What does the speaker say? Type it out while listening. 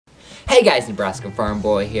Hey guys, Nebraska Farm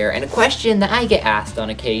Boy here, and a question that I get asked on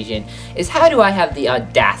occasion is how do I have the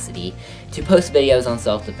audacity to post videos on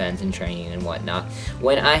self-defense and training and whatnot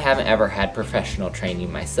when I haven't ever had professional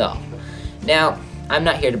training myself? Now, I'm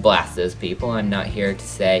not here to blast those people. I'm not here to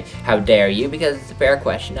say, how dare you, because it's a fair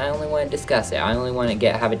question. I only want to discuss it. I only want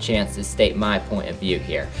to have a chance to state my point of view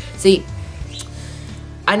here. See,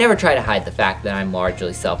 I never try to hide the fact that I'm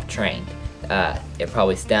largely self-trained. It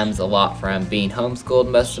probably stems a lot from being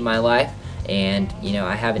homeschooled most of my life, and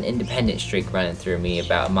I have an independent streak running through me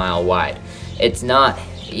about a mile wide. It's not,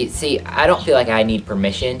 see, I don't feel like I need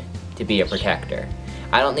permission to be a protector.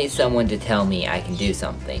 I don't need someone to tell me I can do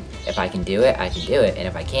something. If I can do it, I can do it, and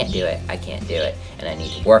if I can't do it, I can't do it, and I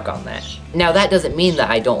need to work on that. Now, that doesn't mean that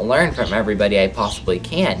I don't learn from everybody I possibly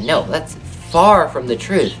can. No, that's far from the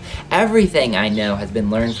truth. Everything I know has been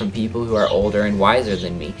learned from people who are older and wiser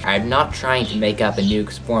than me. I'm not trying to make up a new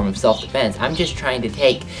form of self-defense. I'm just trying to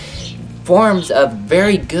take forms of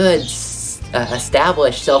very good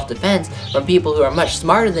established self-defense from people who are much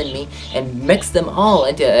smarter than me and mix them all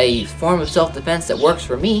into a form of self-defense that works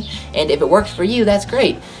for me. And if it works for you, that's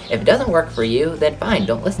great. If it doesn't work for you, then fine,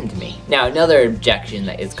 don't listen to me. Now, another objection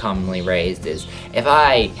that is commonly raised is if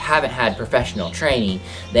I haven't had professional training,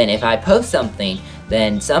 then if I post something,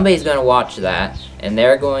 then somebody's going to watch that and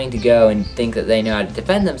they're going to go and think that they know how to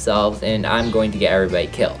defend themselves, and I'm going to get everybody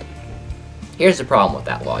killed. Here's the problem with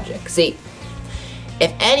that logic. See,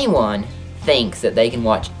 if anyone thinks that they can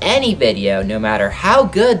watch any video, no matter how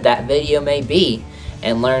good that video may be,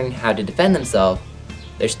 and learn how to defend themselves,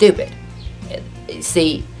 they're stupid.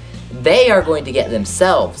 See, they are going to get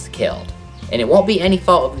themselves killed, and it won't be any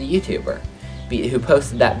fault of the YouTuber who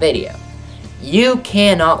posted that video. You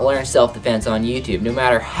cannot learn self-defense on YouTube, no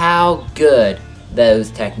matter how good those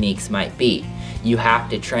techniques might be. You have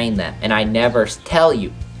to train them, and I never tell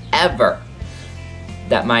you, ever,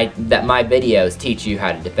 that my videos teach you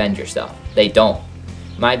how to defend yourself. They don't.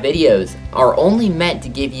 My videos are only meant to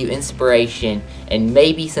give you inspiration and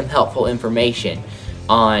maybe some helpful information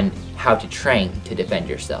on how to train to defend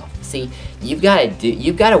yourself. See, you've got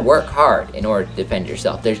to work hard in order to defend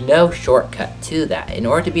yourself. There's no shortcut to that. In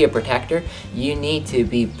order to be a protector, you need to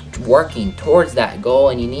be working towards that goal,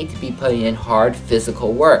 and you need to be putting in hard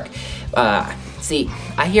physical work. See,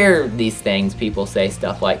 I hear these things, people say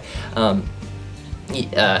stuff like,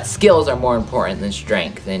 skills are more important than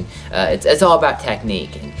strength, and it's all about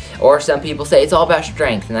technique, or some people say it's all about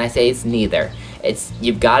strength, and I say it's neither.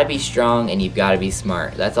 You've got to be strong and you've got to be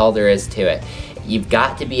smart. That's all there is to it. You've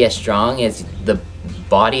got to be as strong as the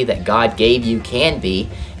body that God gave you can be,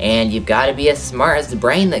 and you've got to be as smart as the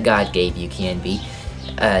brain that God gave you can be,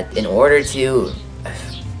 in order to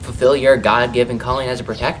fulfill your God-given calling as a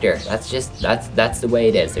protector. That's the way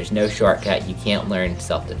it is. There's no shortcut. You can't learn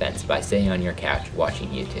self-defense by sitting on your couch watching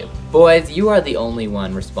YouTube. Boys, you are the only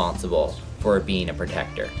one responsible for being a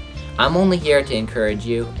protector. I'm only here to encourage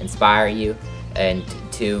you, inspire you, and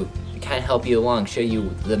to kind of help you along, show you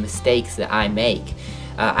the mistakes that I make.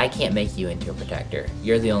 I can't make you into a protector.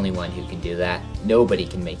 You're the only one who can do that. Nobody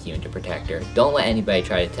can make you into a protector. Don't let anybody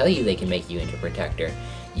try to tell you they can make you into a protector.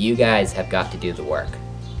 You guys have got to do the work.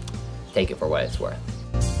 Take it for what it's worth.